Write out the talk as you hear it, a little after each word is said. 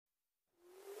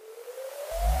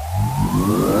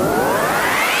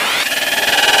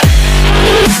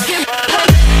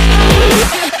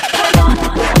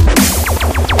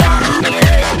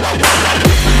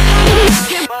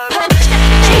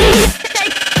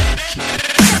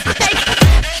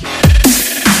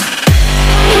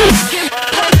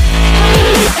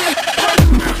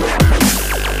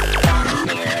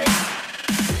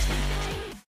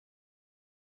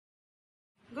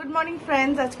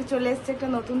Friends आज के चले एसेছে একটা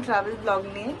নতুন ট্রাভেল ব্লগ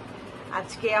নিয়ে।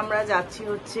 আজকে আমরা যাচ্ছি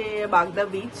হচ্ছে বাগদা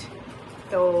বিচ।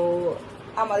 তো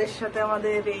আমাদের সাথে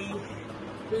আমাদের এই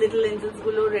লিটল এঞ্জেলস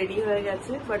গুলো রেডি হয়ে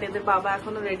গেছে, বাট এদের বাবা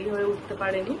এখনো রেডি হয়ে উঠতে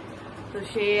পারেনি। তো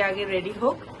সে আগে রেডি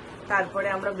হোক, তারপরে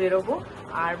আমরা বেরোবো।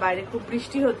 আর বাইরে খুব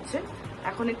বৃষ্টি হচ্ছে,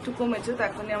 এখন একটু কমেছে, তো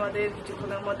এখনই আমাদের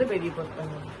কিছুক্ষণের মধ্যে বেরিয়ে পড়তে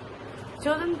হবে।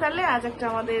 চলুন তাহলে আজ একটা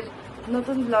আমাদের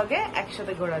নতুন ব্লগে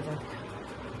একসাথে ঘোরা যাক।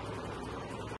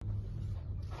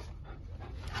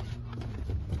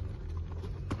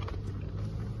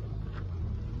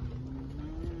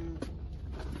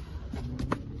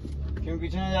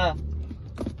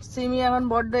 সিমি এখন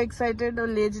বড্ড এক্সাইটেড, ও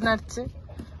লেজ নাড়ছে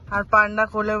আর পান্ডা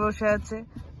কোলে বসে আছে,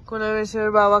 কোলে বসে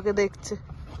ওর বাবাকে দেখছে।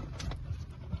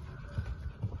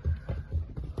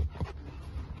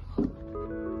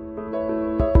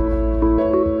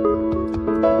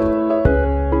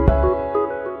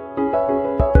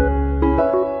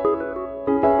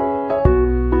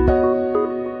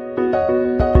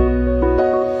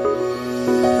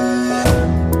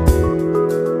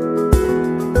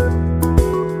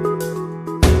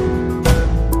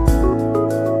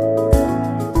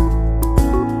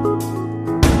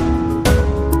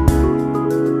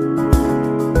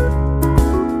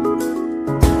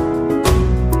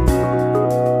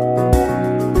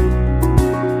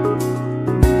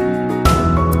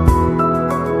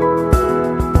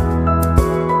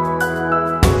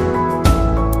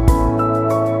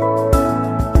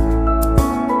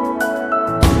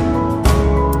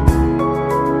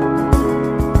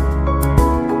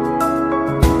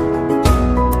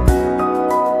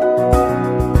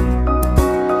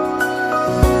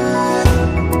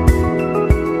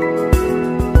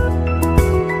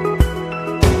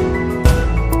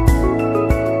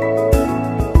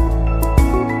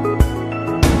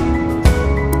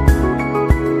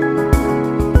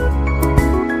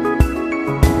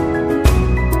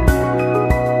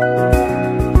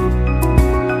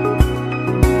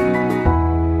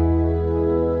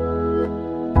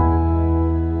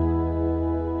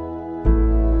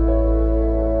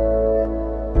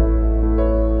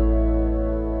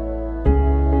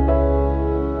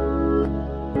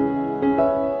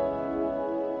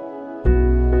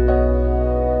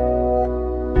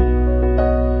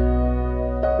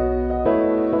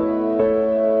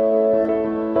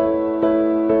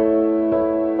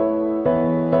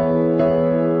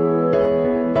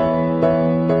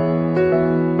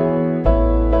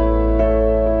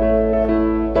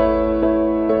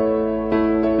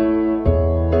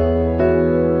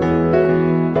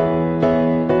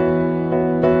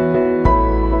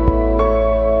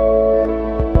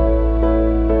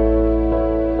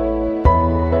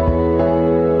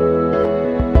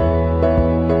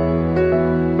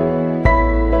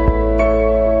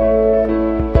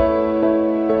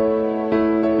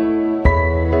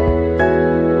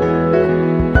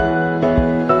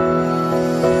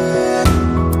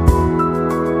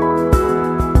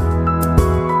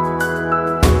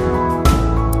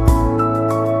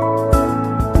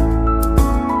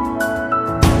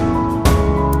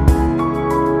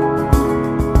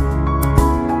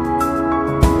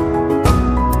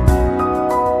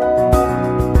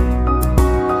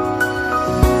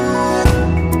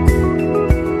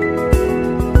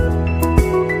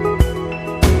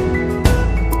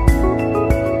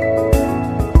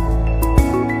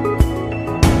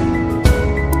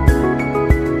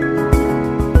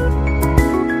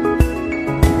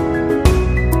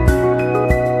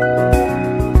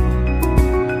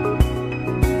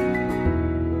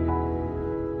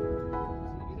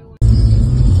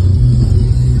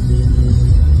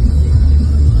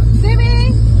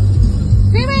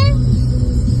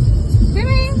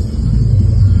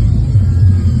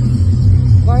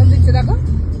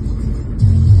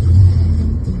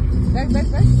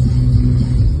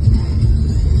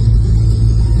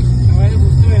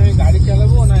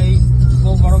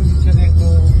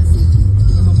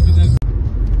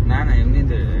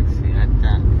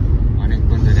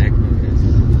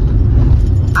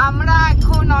 আমরা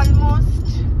এখন অলমোস্ট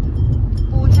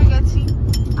পৌঁছে গেছি,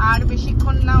 আর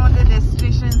বেশিক্ষণ না আমাদের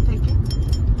ডেস্টিনেশন থেকে।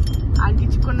 আর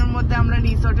কিছুক্ষণের মধ্যে আমরা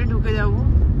রিসর্টে ঢুকে যাব।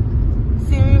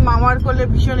 সিমি মামার কোলে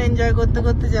ভীষণ এনজয় করতে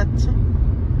করতে যাচ্ছে।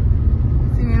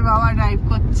 সিমির বাবা ড্রাইভ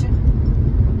করছে,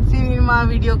 সিমির মা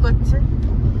ভিডিও করছে,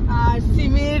 আর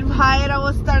সিমির ভাইয়ের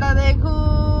অবস্থাটা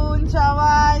দেখুন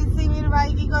সবাই। সিমির ভাই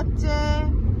কি করছে?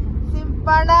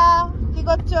 সিম্পানা কি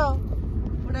করছো?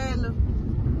 উড়ে এলো।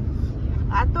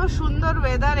 এত সুন্দর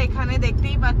ওয়েদার এখানে,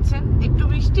 দেখতেই পাচ্ছেন। একটু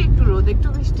বৃষ্টি একটু রোদ, একটু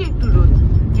বৃষ্টি একটু রোদ,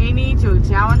 এই নিয়েই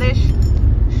চলছে। আমাদের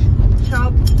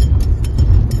সব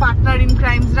পার্টনার ইন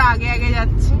ক্রাইমসরা আগে আগে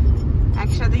যাচ্ছে,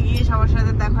 একসাথে গিয়ে সবার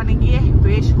সাথে দেখানে গিয়ে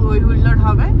বেশ হই হুল্লোড়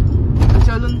হবে।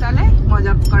 চলুন তাহলে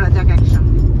মজা করা যাক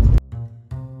একসঙ্গে।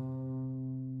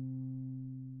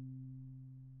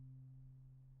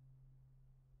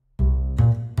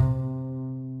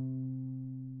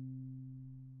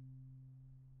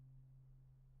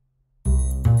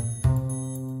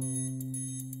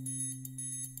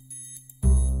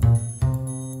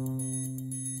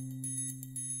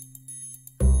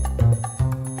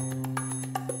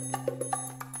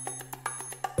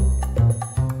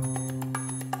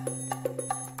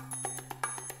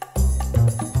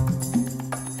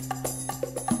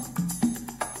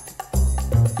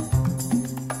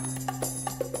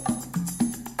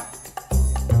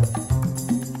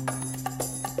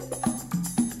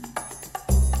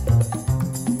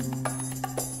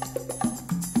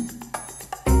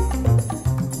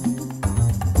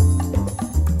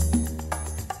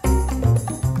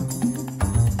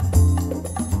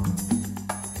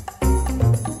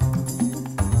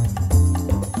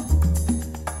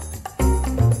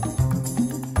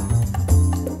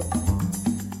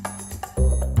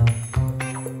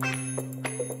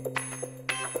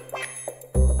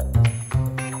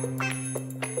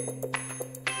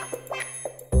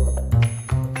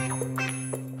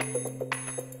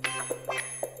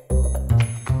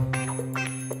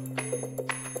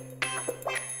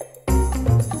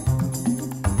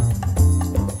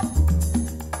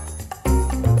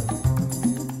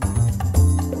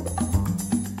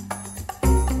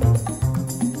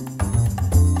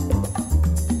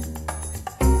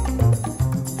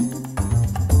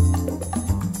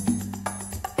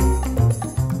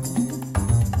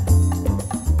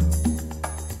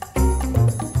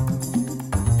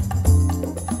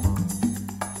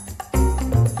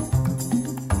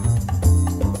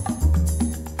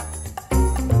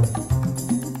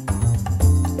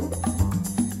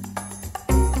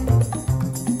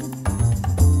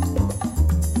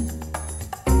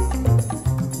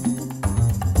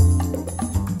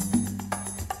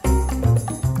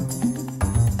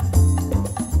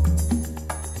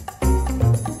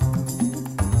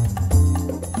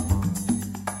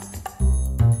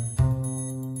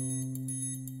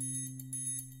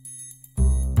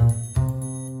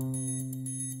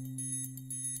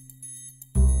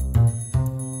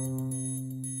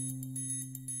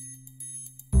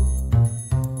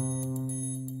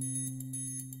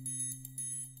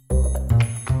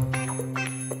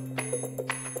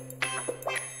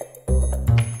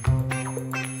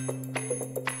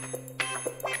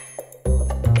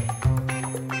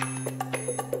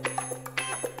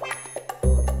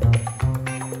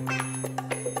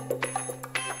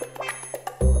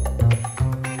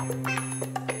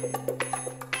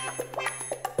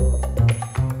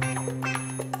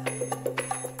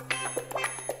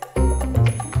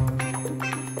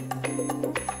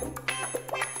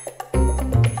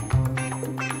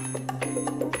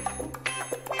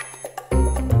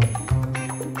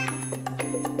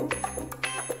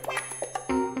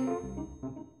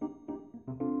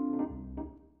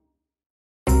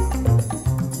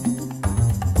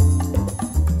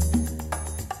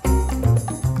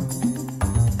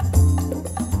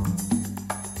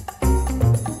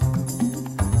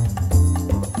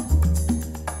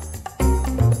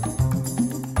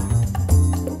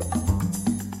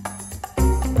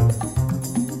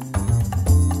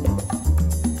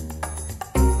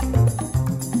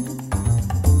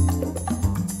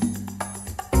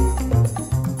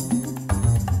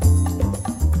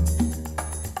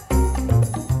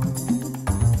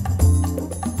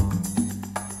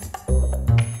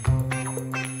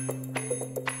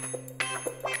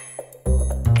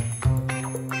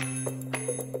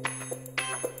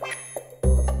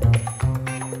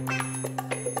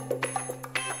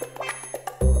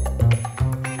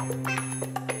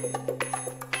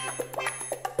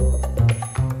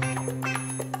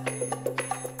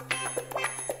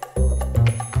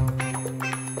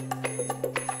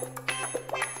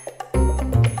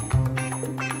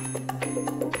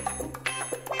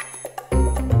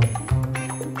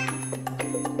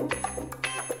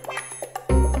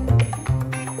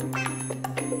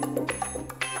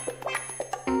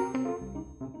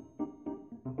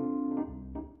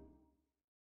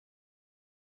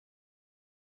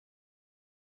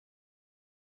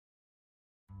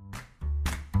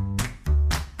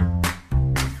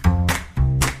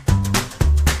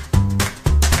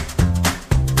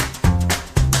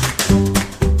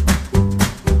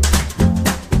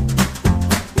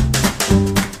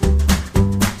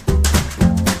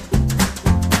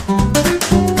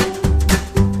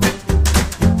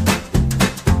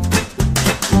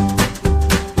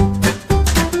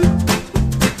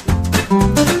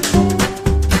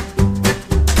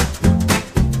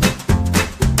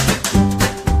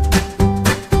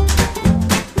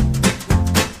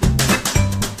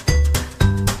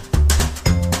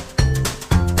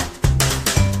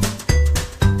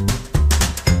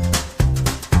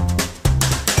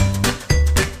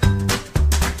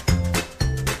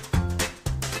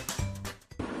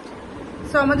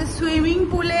 সো আমাদের সুইমিং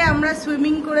পুলে আমরা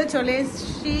সুইমিং করে চলে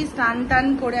এসেছি, স্নান টান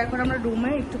করে এখন আমরা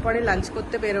রুমে একটু পরে লাঞ্চ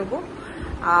করতে বেরোবো।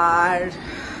 আর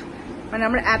মানে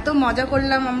আমরা এত মজা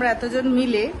করলাম আমরা এতজন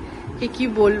মিলে কি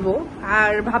বলবো।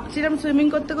 আর ভাবছিলাম সুইমিং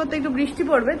করতে করতে একটু বৃষ্টি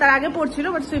পড়বে, তার আগে পড়ছিল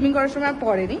বাট সুইমিং করার সময়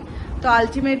পড়েনি। তো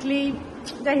আলটিমেটলি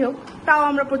যাই হোক, তাও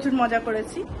আমরা প্রচুর মজা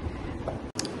করেছি।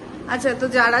 আচ্ছা, তো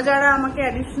যারা যারা আমাকে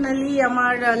অ্যাডিশনালি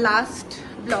আমার লাস্ট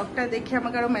ব্লগটা দেখে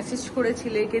আমাকে আরো মেসেজ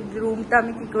করেছিলে যে রুমটা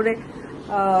আমি কি করে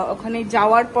ওখানে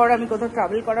যাওয়ার পর আমি কোথাও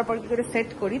ট্রাভেল করার পর কি করে সেট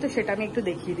করি, তো সেটা আমি একটু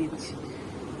দেখিয়ে দিচ্ছি।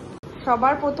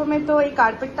 সবার প্রথমে তো এই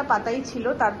কার্পেটটা পাতাই ছিল,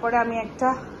 তারপরে আমি একটা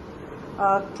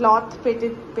ক্লথ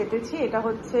পেতেছি। এটা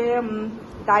হচ্ছে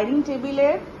ডাইনিং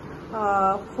টেবিলের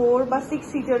 4 বা 6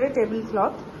 সিটারের টেবিল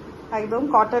ক্লথ, একদম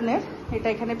কটনের। এটা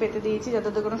এখানে পেতে দিয়েছি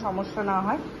যাতে কোনো সমস্যা না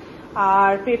হয়।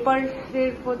 আর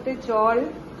পেপারের মধ্যে জল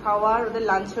খাওয়ার, ওদের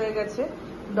লাঞ্চ হয়ে গেছে,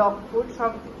 ডগ ফুড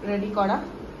সব রেডি করা।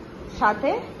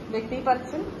 সাথে দেখতেই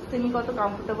পাচ্ছেন তিনি কত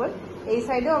কমফোর্টেবল। এই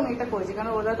সাইডেও আমি এটা করেছি,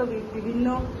 কারণ ওরা তো বিভিন্ন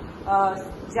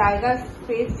জায়গার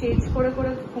স্পেস চেঞ্জ করে করে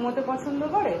ঘুমোতে পছন্দ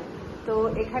করে। তো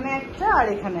এখানে একটা আর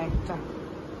এখানে একটা।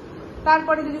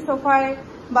 তারপরে যদি সোফায়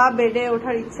বা বেডে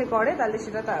ওঠার ইচ্ছে করে তাহলে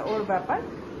সেটা ওর ব্যাপার।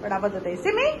 বাট আপাতত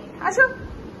সিমি আসো,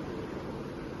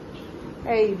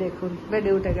 এই দেখুন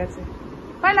বেডে উঠে গেছে।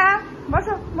 না,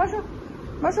 বসো বসো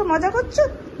বসো, মজা করছো?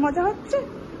 মজা হচ্ছে,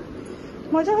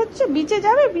 মজা হচ্ছে। বিচে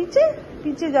যাবে? বিচে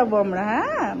বিচে যাবো আমরা।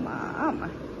 হ্যাঁ মা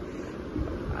আমার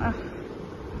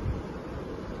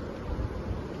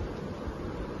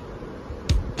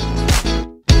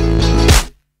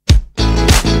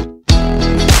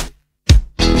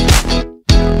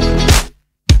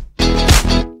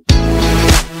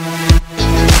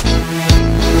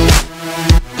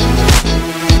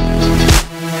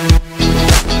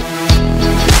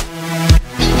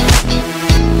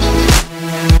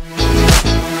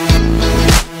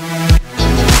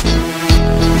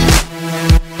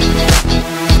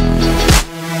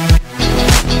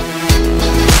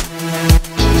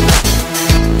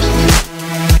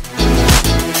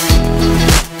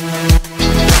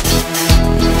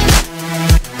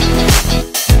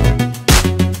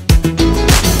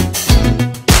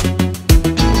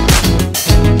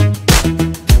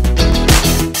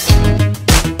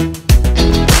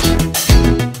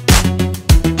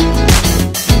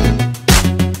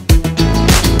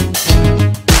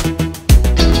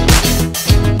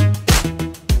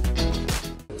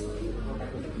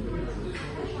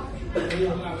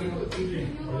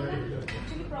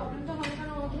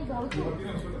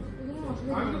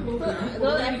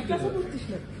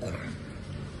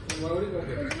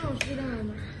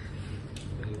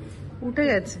উঠে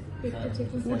গেছে,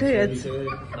 উঠে গেছে।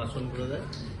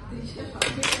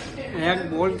 এক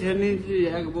বল টেনেছি,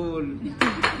 এক বল।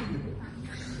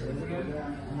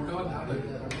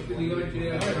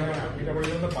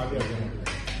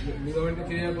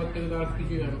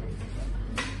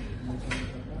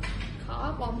 খাওয়া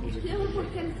কম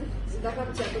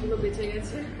দেখাচ্ছে, এতগুলো বেঁচে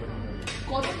গেছে,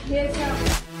 কত খেয়েছে।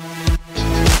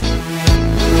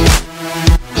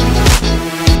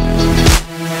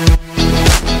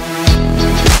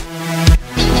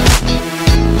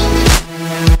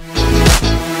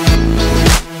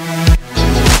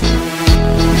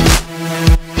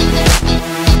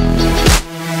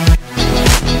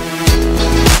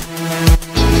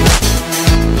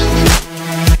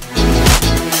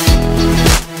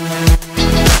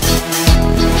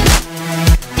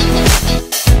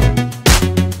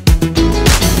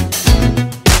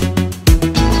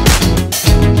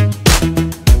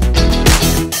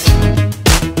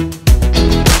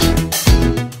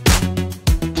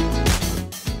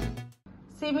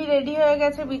 সিমি রেডি হয়ে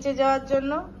গেছে বিচে যাওয়ার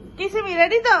জন্য। কি সিমি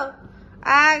রেডি তো?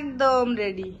 একদম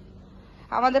রেডি।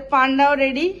 আমাদের পান্ডাও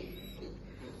রেডি,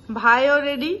 ভাইও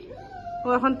রেডি। ও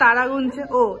এখন তারা গুনছে,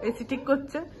 ও এসি ঠিক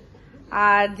করছে।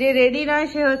 আর যে রেডি নয়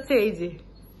সে হচ্ছে এই যে,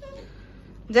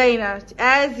 যাই না,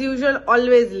 অ্যাজ ইউজুয়াল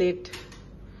অলওয়েজ লেট।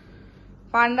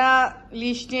 পান্ডা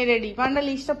লিস্ট নিয়ে রেডি। পান্ডা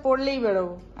লিস্টটা পড়লেই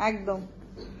বেরোবো একদম।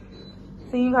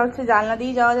 সিমি ভাবছে জানলা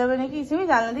দিয়ে যাওয়া যাবে নাকি। সিমি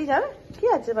জানলা দিয়ে যাবে? কি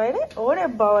আছে বাইরে? ওরে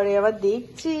বাবারে, আবার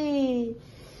দেখছি।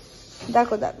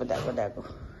 দেখো দেখো দেখো দেখো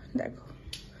দেখো,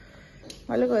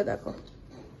 ভালো করে দেখো।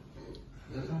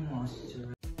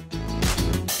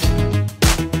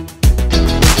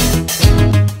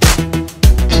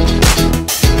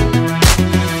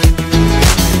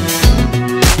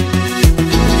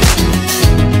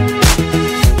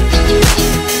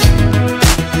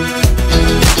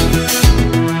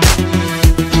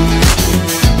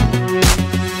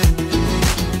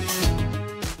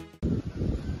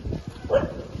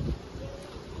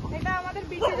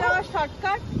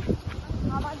 শর্টকাট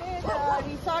আমাদের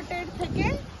রিসর্টের থেকে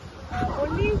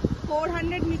only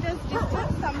 400 meters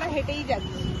distance আমরা হেঁটেই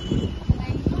যাচ্ছি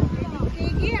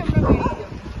গিয়ে আমরা বেরিয়ে যাবো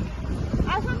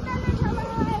আসুন তাহলে সবাই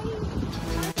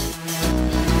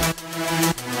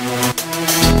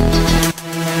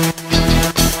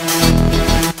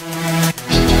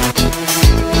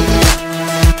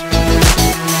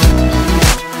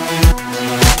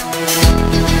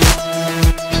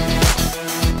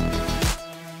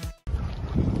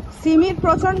সিমির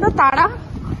প্রচন্ড তাড়া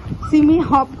সিমি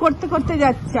হপ করতে করতে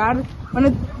যাচ্ছে আর মানে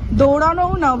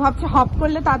দৌড়ানোও না ভাবছে হপ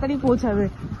করলে তাড়াতাড়ি পৌঁছাবে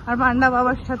আর পান্ডা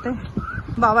বাবার সাথে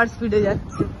বাবার স্পিডে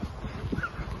যাচ্ছে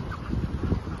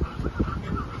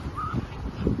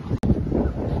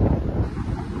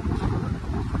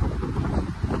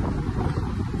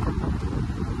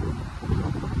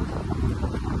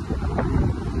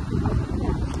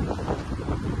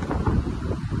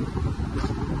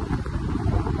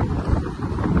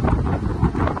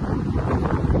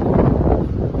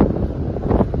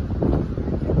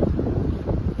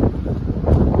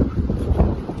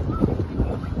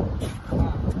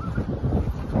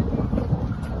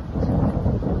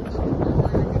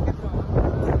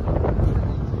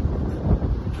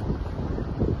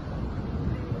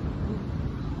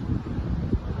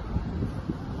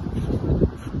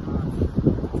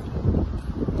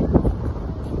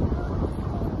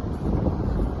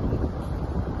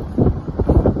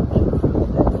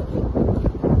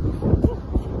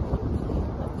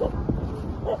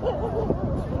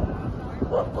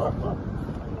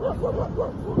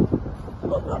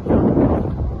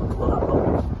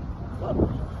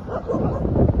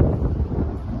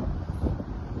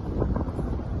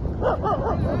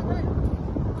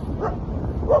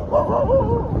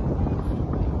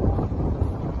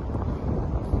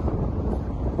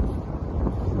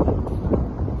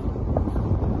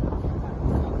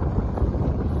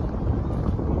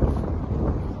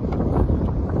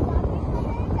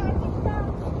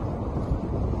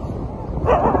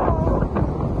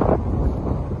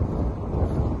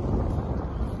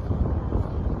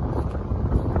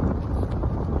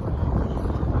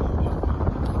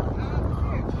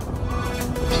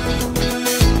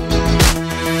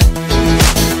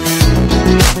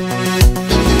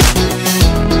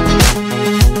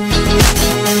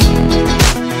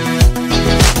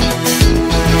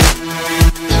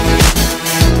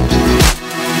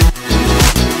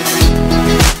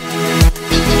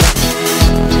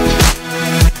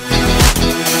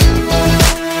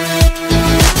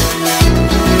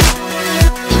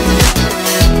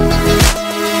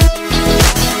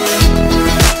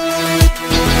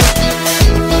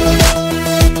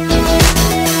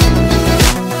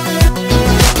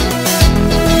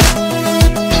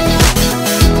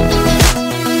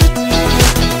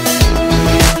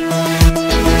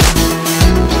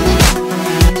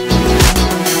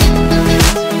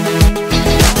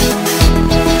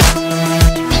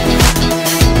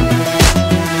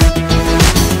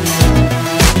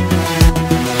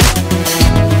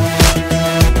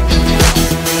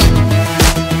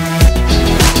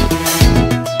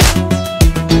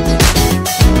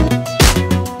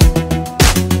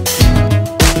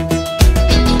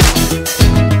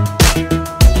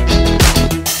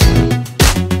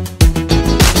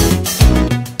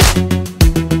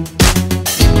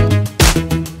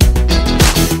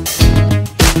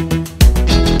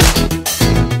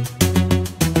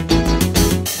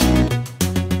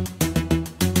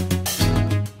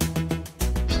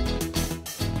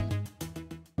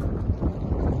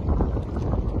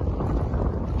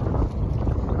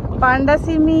পান্ডা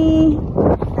সিমি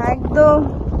একদম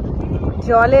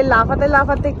জলে লাফাতে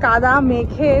লাফাতে কাদা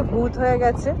মেখে ভূত হয়ে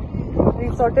গেছে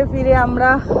রিসর্টে ফিরে আমরা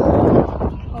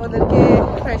ওদেরকে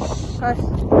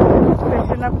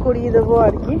ফ্রেশন আপ করিয়ে দেবো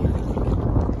আর কি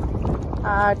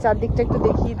আর চারদিকটা একটু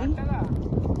দেখিয়ে দিই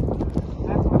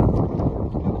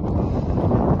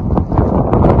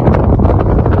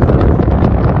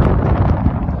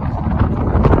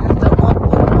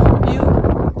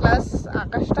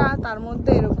আকাশটা তার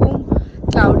মধ্যে এরকম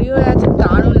ক্লাউডি হয়ে আছে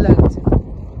দারুণ লাগছে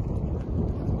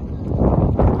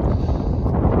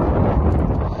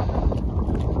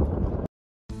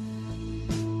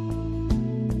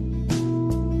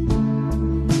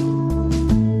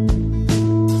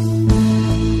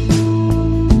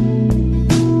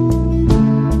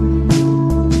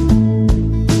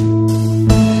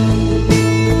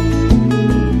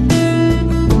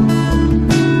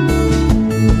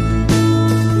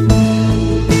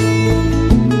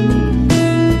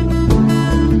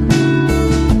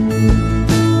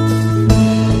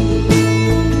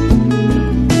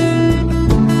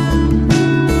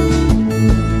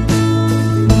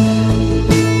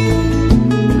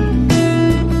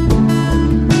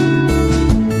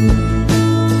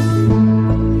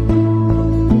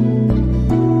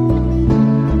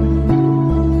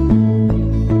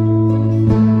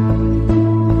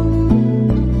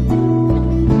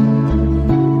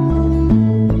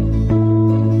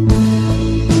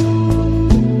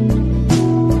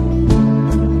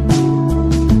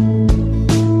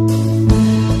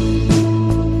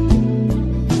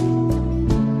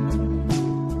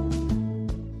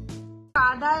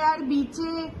কাদায় আর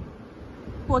বিচে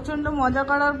প্রচন্ড মজা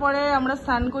করার পরে আমরা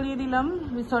স্নান করিয়ে দিলাম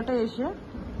রিসর্টে এসে।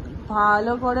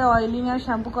 ভালো করে অয়েলিং আর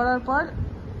শ্যাম্পু করার পর,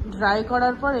 ড্রাই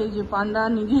করার পর এই যে পান্ডা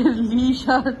নিজের লিশ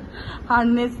আর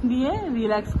হার্নেস দিয়ে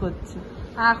রিল্যাক্স করছে।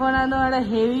 এখন একদম একটা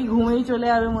হেভি ঘুমেই চলে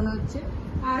যাবে মনে হচ্ছে।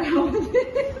 আর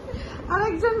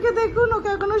আরেকজনকে দেখুন, ওকে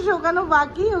এখনো শোকানো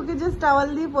বাকি, ওকে জাস্ট টাওয়াল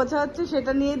দিয়ে পোছা হচ্ছে,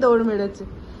 সেটা নিয়েই দৌড় মেরেছে।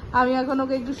 আমি এখন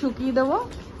ওকে একটু শুকিয়ে দেবো।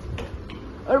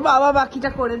 ওর বাবা বাকিটা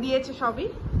করে দিয়েছে সবই।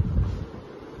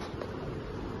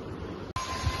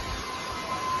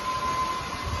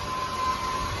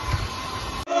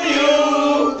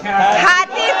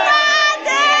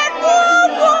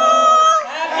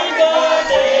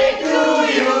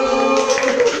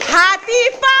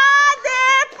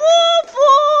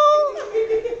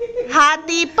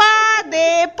 হাতি পা দে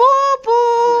পুপু।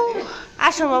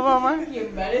 আসো বাবা আমার।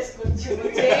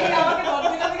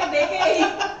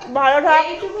 ভালো থাক,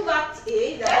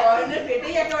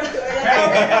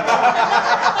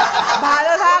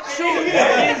 ভালো থাক,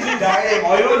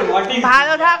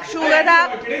 ভালো থাক, শুয়ে থাক।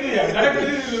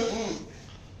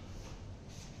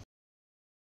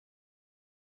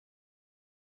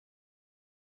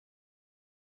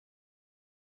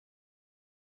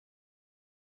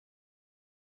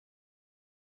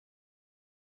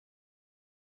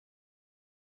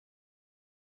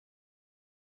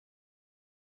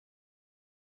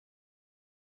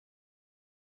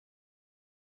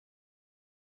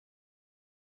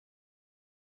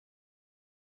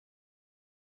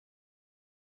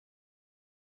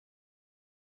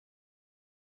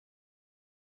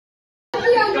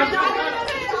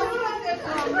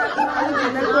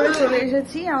 ডিনার করে চলে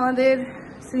এসেছি। আমাদের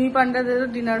সিমি পান্ডাদেরও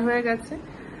ডিনার হয়ে গেছে।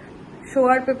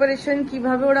 শোয়ার প্রিপারেশন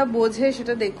কিভাবে ওরা বোঝে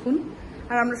সেটা দেখুন।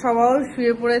 আর আমরা সবাই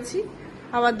শুয়ে পড়েছি।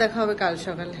 আবার দেখা হবে কাল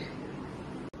সকালে।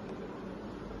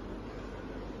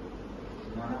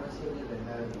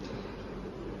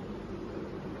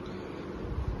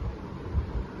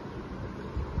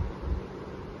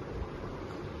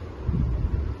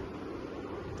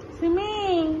 Simi,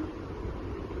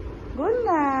 good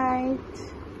night,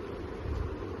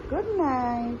 good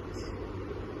night.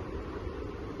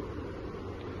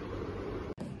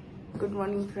 Good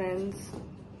morning friends.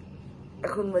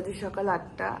 এখন বাজে সকাল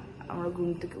 8টা। আমরা ঘুম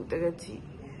থেকে উঠে গেছি।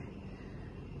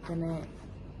 এখানে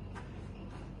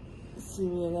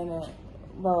সিমি এখানে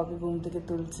বাবাকে ঘুম থেকে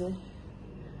তুলছে।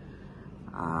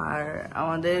 আর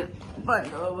আমাদের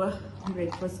পান্ডা বাবা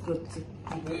ব্রেকফাস্ট করছে।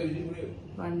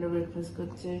 পান্ডা ব্রেকফাস্ট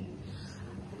করছে।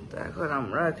 তো এখন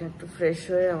আমরা একটু ফ্রেশ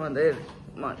হয়ে আমাদের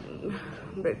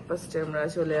ব্রেকফাস্টে আমরা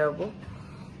চলে যাবো।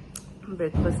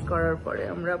 ব্রেকফাস্ট করার পরে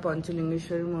আমরা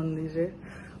পঞ্চলিঙ্গেশ্বরী মন্দিরের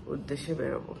উদ্দেশ্যে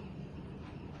বেরোবো।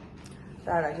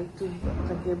 তার আগে একটু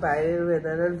আপনাকে বাইরের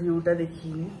ওয়েদারের ভিউটা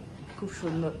দেখিয়ে নিই, খুব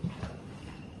সুন্দর।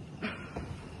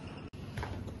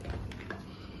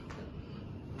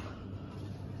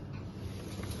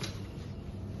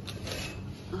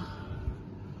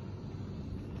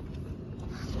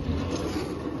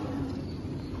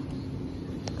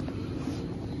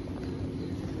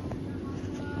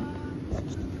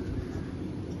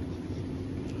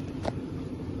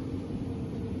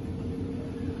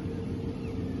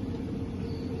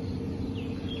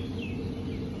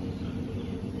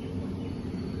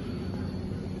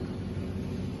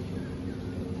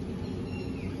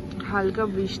 হালকা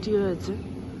বৃষ্টি হয়েছে,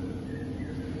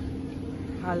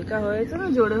 হালকা হয়েছে না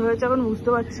জোরে হয়েছে এখন বুঝতে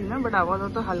পারছি না, বাট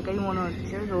আপাতত হালকাই মনে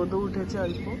হচ্ছে। রোদও উঠেছে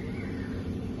অল্প।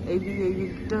 এই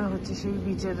দিকটা হচ্ছে সেই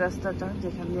বিচের রাস্তাটা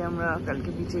যেখান দিয়ে আমরা কালকে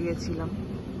বিচে গেছিলাম।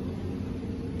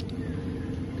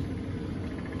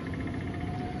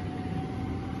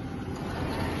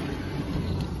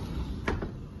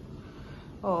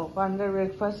 ও পান্ডার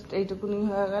ব্রেকফাস্ট এইটুকুনি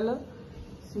হয়ে গেল।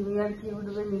 সিনিয়র কি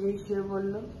উঠবে নিজেই শুয়ে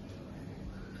বললো।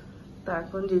 তো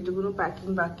এখন যেটুকুনো প্যাকিং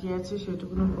বাকি আছে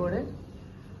সেটুকুনো করে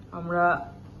আমরা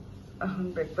এখন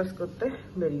ব্রেকফাস্ট করতে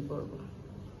বেরিয়ে পড়বো।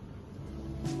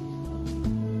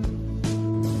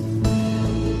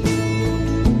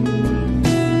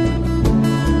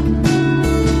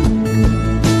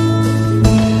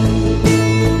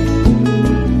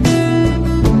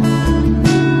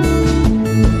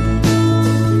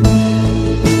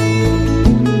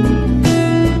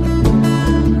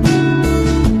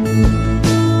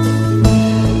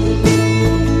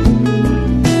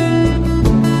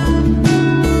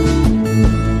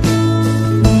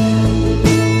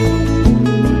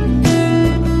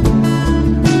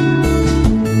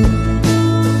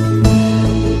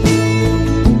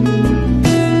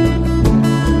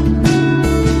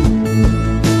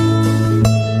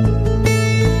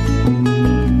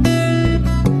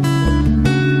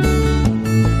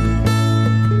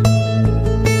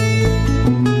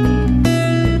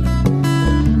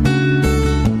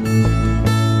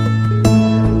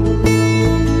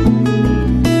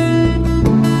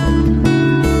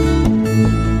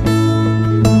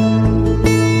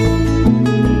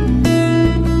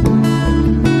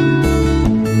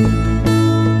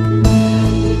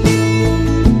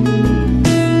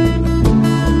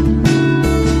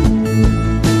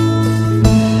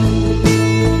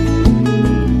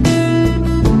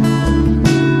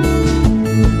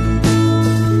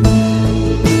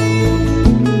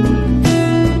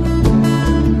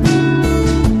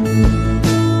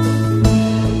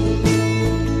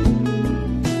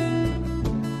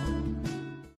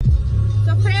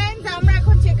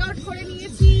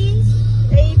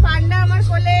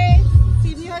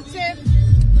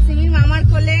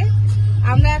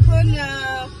 আমরা এখন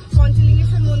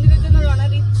পঞ্চলিঙ্গেশ্বর মন্দিরের জন্য রওনা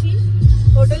দিচ্ছি।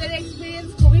 হোটেলের এক্সপিরিয়েন্স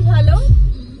খুবই ভালো,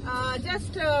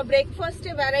 জাস্ট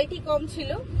ব্রেকফাস্টে ভ্যারাইটি কম ছিল,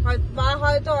 বা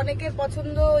হয়তো অনেকের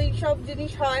পছন্দ এইসব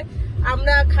জিনিস হয়,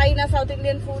 আমরা খাই না সাউথ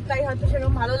ইন্ডিয়ান ফুড, তাই হয়তো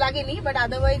সেরকম ভালো লাগেনি, but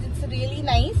otherwise it's really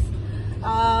nice.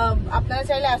 আপনারা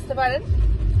চাইলে আসতে পারেন।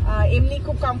 এমনি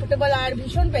খুব কমফোর্টেবল আর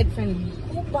ভীষণ পেট ফ্রেন্ডলি,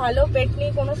 খুব ভালো, পেট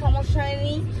নিয়ে কোনো সমস্যা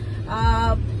নেই।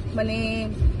 মানে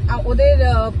ওদের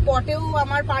পটেও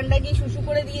আমার পান্ডা গিয়ে শুশু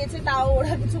করে দিয়েছে, তাও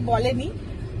ওরা কিছু বলেনি।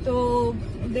 তো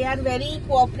দে আর ভেরি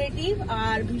কোঅপারেটিভ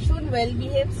আর ভীষণ ওয়েল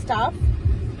বিহেভ স্টাফ,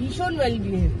 ভীষণ well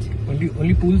behave.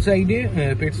 Only pool side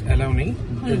pets allow nahi,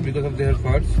 just because of their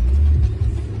furs.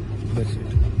 That's it.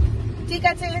 ঠিক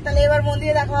আছে, তাহলে এবার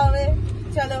মন্দিরে দেখা হবে,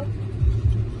 চলো।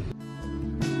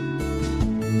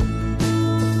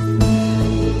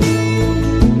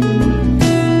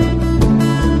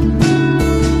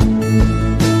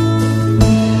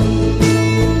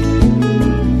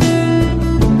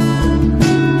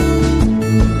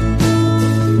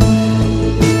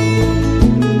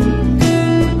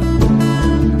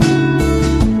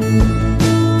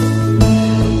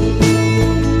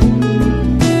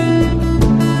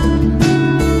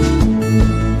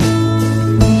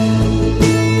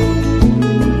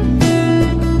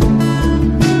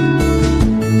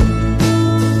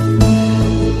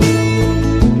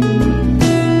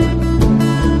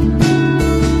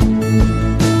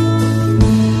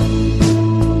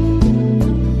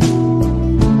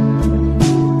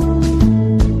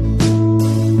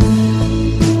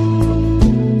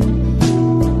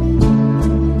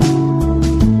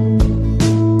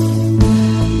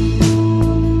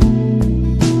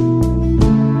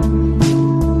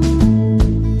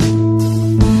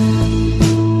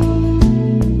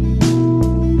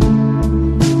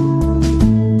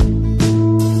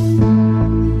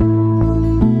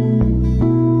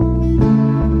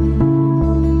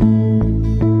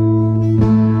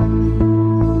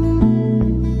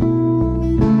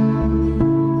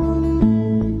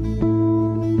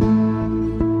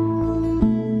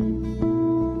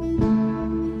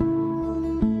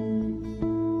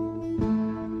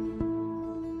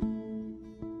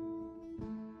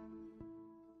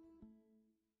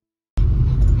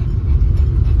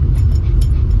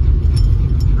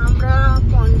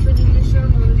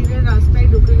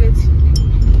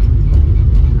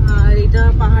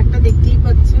 পাহাড়টা দেখতেই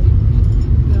পাচ্ছেন,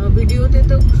 ভিডিওতে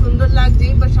তো সুন্দর লাগছে,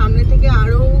 বা সামনে থেকে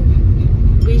আরো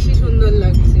বেশি সুন্দর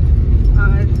লাগছে।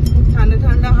 আর খুব ঠান্ডা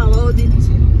ঠান্ডা হাওয়াও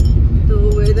দিচ্ছে, তো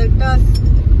ওয়েদারটা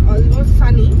অলমোস্ট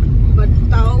সানি, বাট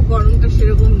তাও গরমটা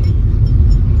সেরকম নেই।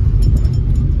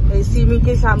 এই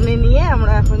সিমিকে সামনে নিয়ে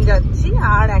আমরা এখন যাচ্ছি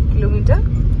আর 1 কিলোমিটার,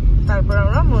 তারপর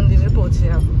আমরা মন্দিরে পৌঁছে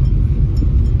যাবো।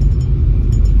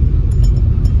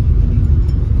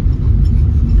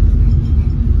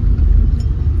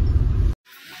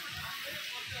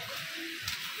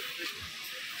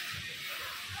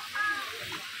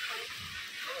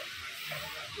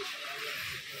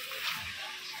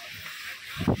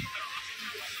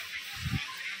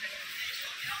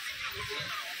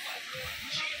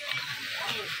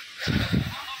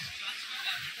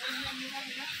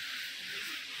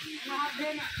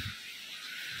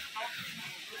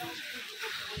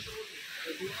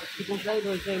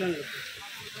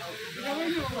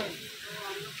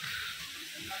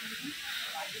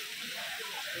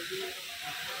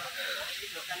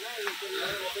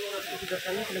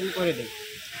 করে দেয়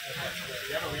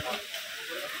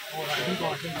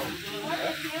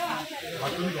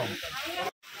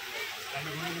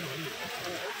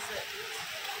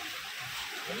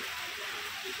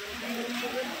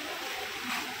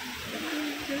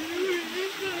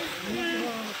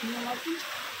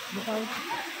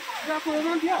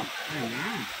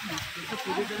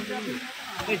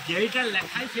যেইটা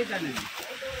লেখায় সেটা নেই।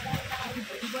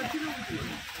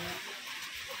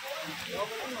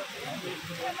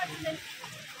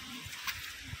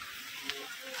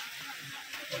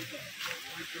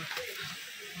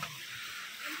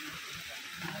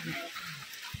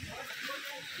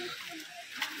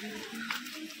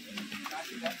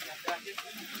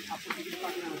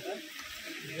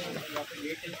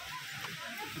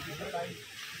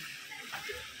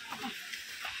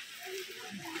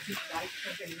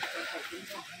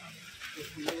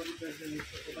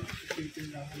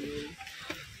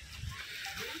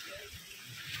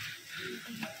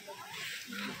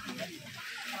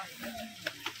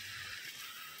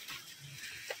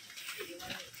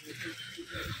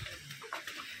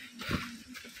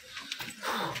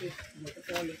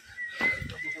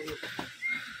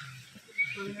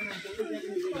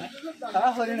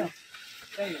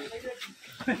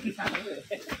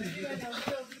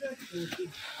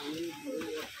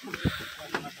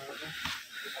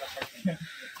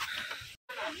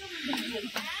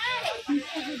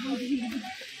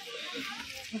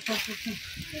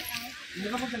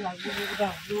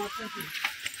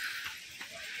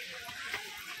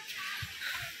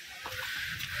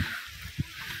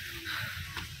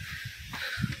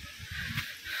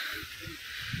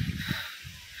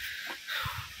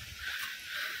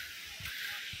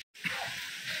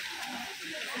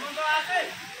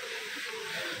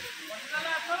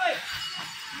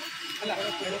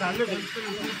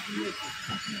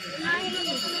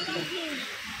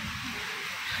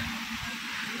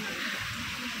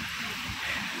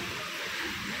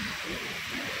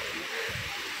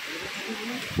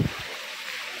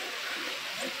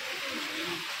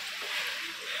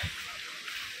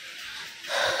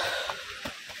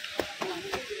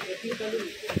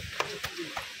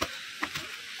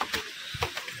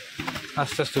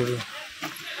 আস্তে আস্তে উঠবে।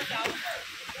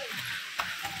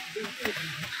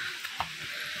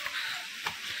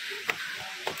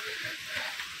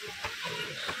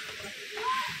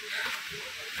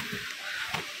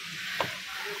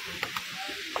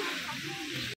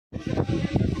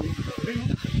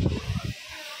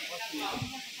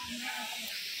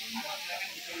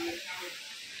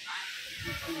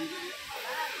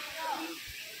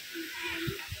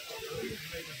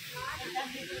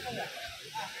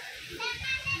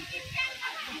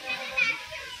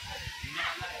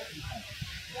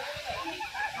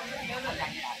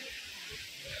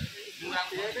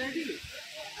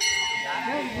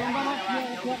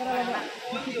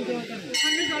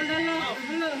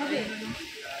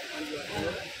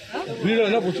 ভিড়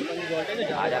হয় না প্রচুর?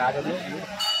 হাজার হাজার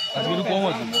আজকে একটু কম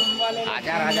আছে।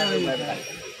 হাজার হাজার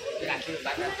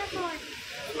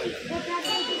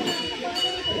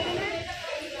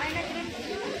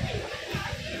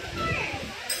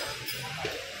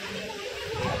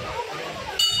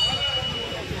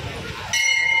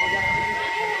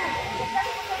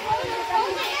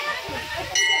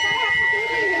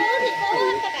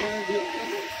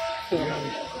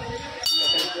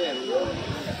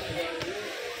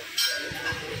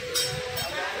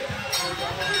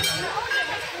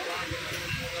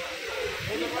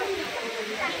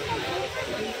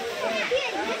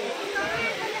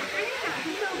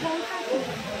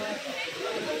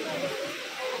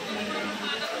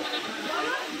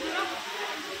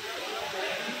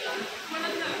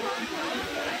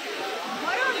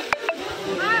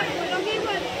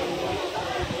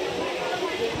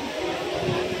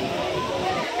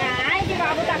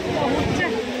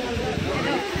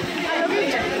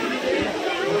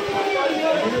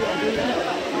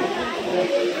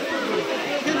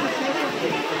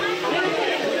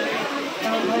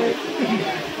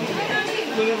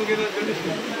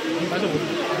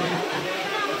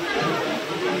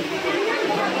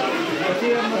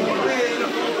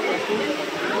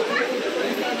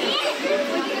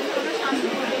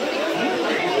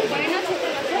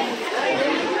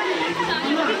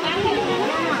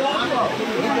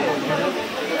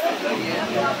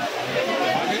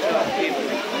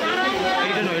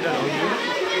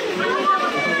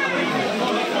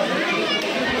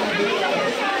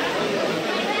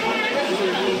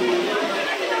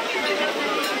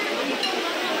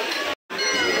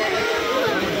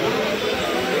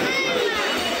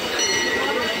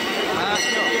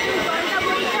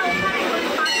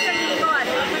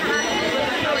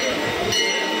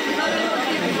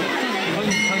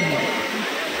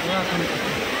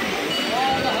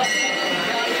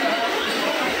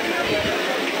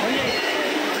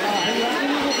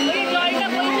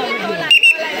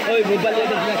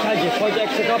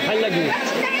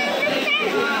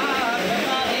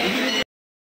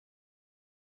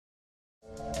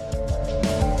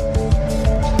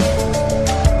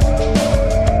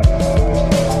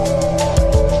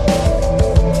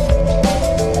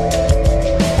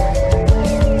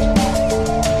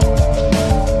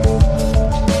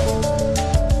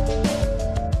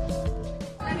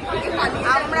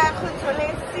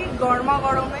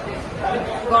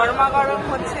গরমা গরম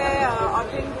হচ্ছে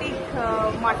অথেন্টিক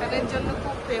মাটনের জন্য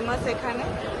খুব ফেমাস এখানে।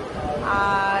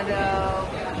 আর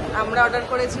আমরা অর্ডার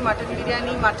করেছি মাটন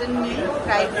বিরিয়ানি, মাটন মিল।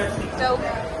 প্রাইসটাও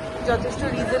যথেষ্ট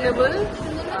রিজনেবল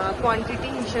কোয়ান্টিটি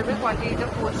হিসেবে, কোয়ান্টিটিটা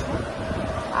প্রচুর।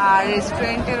 আর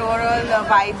রেস্টুরেন্টের ওভারঅল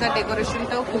ভাইবস আর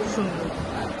ডেকোরেশনটাও খুব সুন্দর।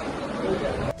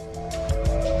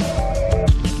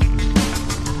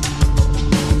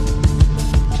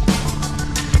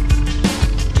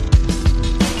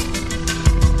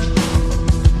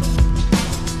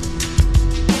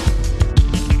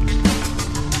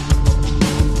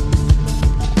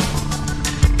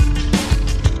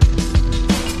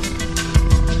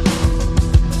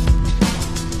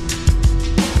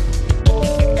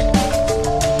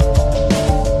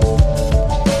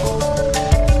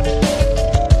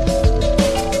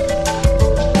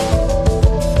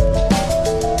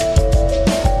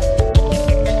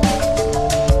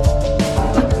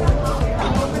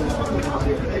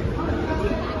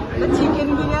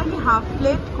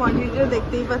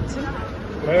 দেখতেই পাচ্ছেন।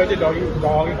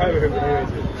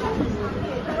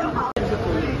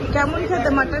 কেমন খেতে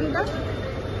মাটনটা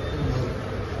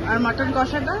আর মাটন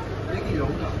কষাটা?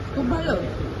 খুব ভালো।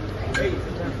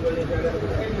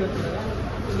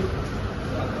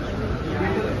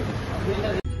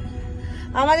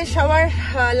 আমাদের সবার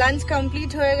লাঞ্চ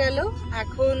কমপ্লিট হয়ে গেল।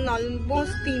 এখন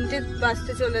অলমোস্ট 3টে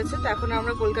বাজতে চলেছে। তো এখন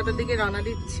আমরা কলকাতার দিকে রওনা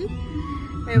দিচ্ছি।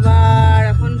 এবার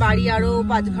এখন বাড়ি আরো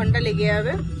 5 ঘন্টা লেগে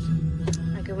যাবে।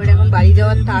 একেবারে এখন বাড়ি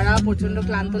যাওয়ার তাড়া, প্রচন্ড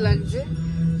ক্লান্ত লাগছে।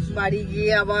 বাড়ি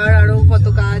গিয়ে আবার আরো কত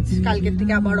কাজ, কালকের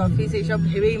থেকে আবার অফিস, এইসব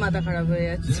ভেবেই মাথা খারাপ হয়ে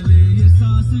যাচ্ছে।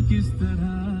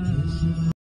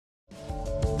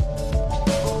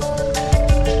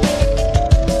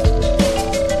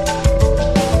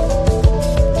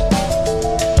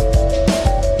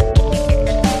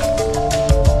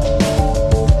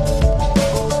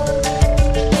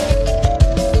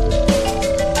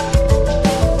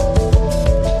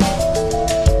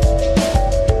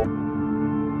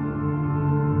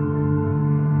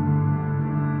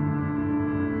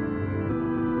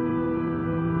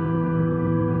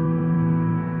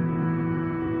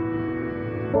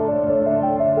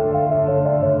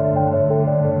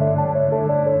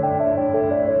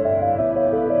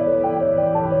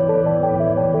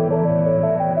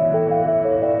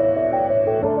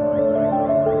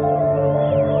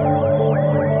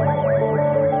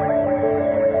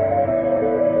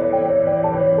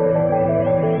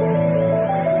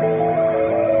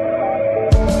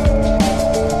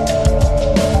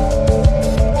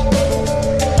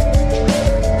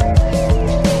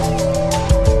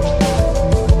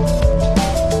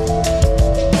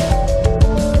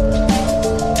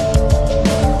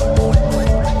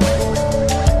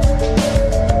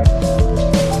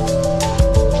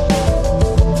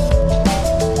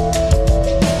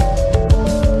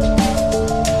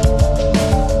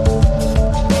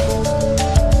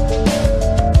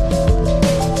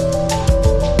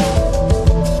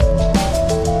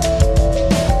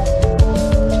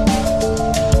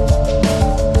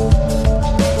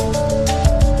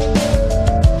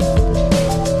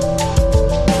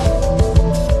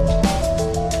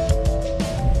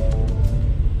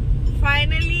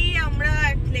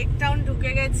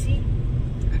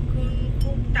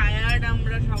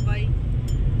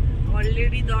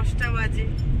 অলরেডি 10টা বাজে।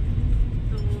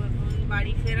 তো এখন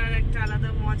বাড়ি ফেরার একটা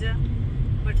আলাদা মজা,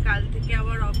 বাট কাল থেকে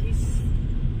আবার অফিস,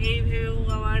 এই ভেবেও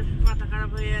আবার মাথা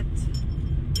খারাপ হয়ে যাচ্ছে।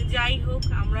 যাই হোক,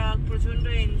 আমরা প্রচন্ড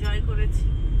এনজয় করেছি।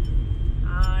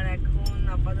 আর এখন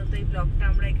আপাতত এই ব্লগটা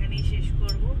আমরা এখানেই শেষ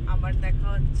করব। আবার দেখা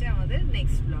হচ্ছে আমাদের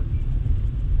নেক্সট ব্লগে।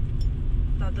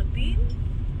 ততদিন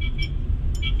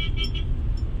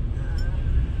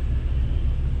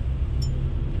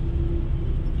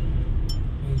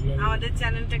আমাদের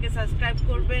চ্যানেলটাকে সাবস্ক্রাইব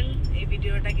করবেন, এই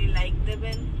ভিডিওটাকে লাইক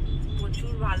দেবেন,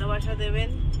 প্রচুর ভালোবাসা দেবেন।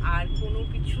 আর কোনো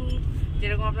কিছু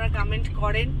যেরকম আপনারা কমেন্ট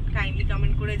করেন, কাইন্ডলি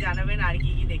কমেন্ট করে জানাবেন আর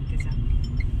কি কি দেখতে চান।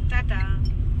 টাটা।